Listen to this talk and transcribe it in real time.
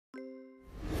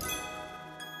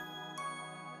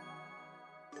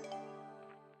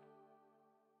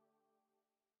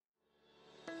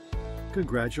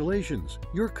Congratulations!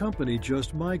 Your company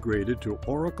just migrated to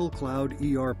Oracle Cloud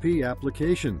ERP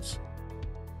Applications.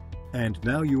 And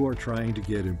now you are trying to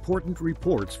get important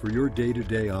reports for your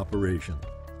day-to-day operation.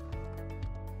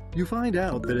 You find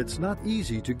out that it's not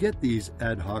easy to get these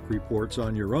ad hoc reports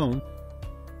on your own,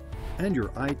 and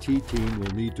your IT team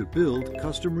will need to build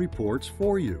custom reports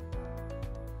for you.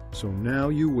 So now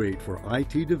you wait for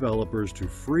IT developers to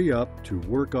free up to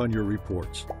work on your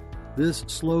reports. This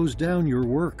slows down your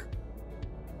work.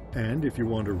 And if you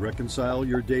want to reconcile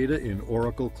your data in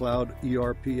Oracle Cloud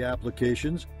ERP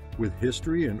Applications with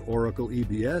history in Oracle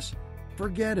EBS,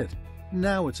 forget it.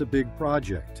 Now it's a big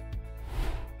project.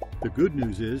 The good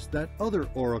news is that other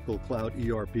Oracle Cloud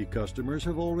ERP customers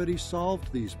have already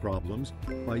solved these problems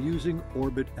by using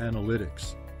Orbit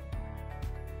Analytics.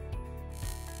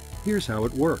 Here's how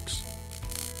it works.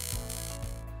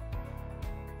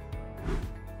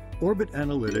 Orbit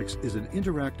Analytics is an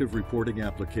interactive reporting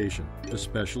application,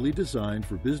 especially designed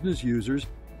for business users,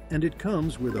 and it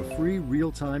comes with a free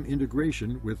real-time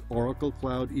integration with Oracle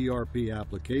Cloud ERP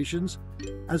Applications,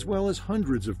 as well as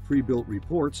hundreds of pre-built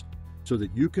reports so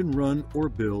that you can run or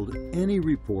build any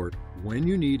report when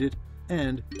you need it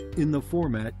and in the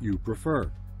format you prefer.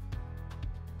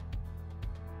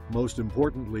 Most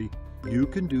importantly, you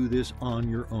can do this on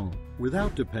your own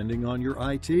without depending on your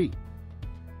IT.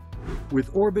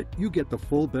 With Orbit, you get the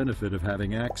full benefit of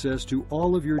having access to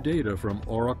all of your data from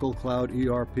Oracle Cloud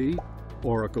ERP,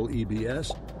 Oracle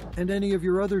EBS, and any of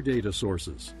your other data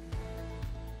sources.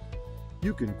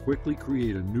 You can quickly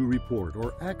create a new report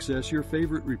or access your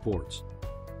favorite reports.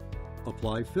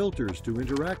 Apply filters to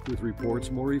interact with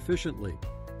reports more efficiently.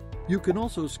 You can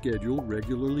also schedule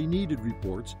regularly needed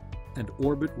reports, and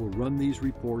Orbit will run these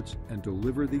reports and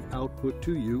deliver the output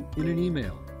to you in an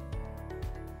email.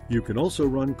 You can also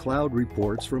run cloud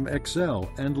reports from Excel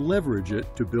and leverage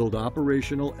it to build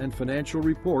operational and financial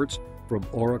reports from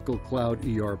Oracle Cloud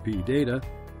ERP data,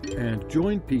 and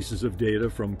join pieces of data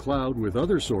from cloud with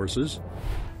other sources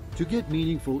to get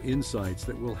meaningful insights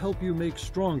that will help you make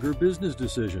stronger business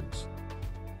decisions.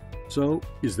 So,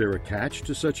 is there a catch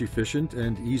to such efficient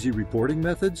and easy reporting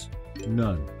methods?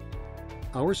 None.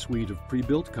 Our suite of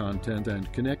pre-built content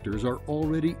and connectors are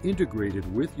already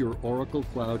integrated with your Oracle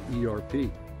Cloud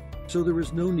ERP, so there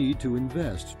is no need to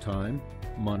invest time,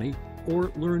 money,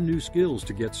 or learn new skills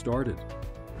to get started.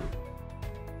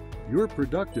 You're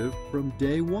productive from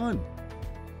day one.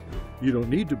 You don't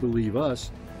need to believe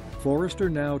us. Forrester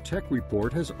Now Tech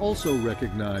Report has also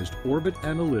recognized Orbit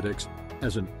Analytics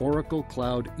as an Oracle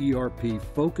Cloud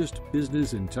ERP-focused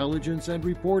business intelligence and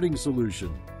reporting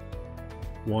solution.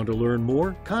 Want to learn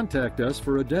more? Contact us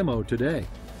for a demo today.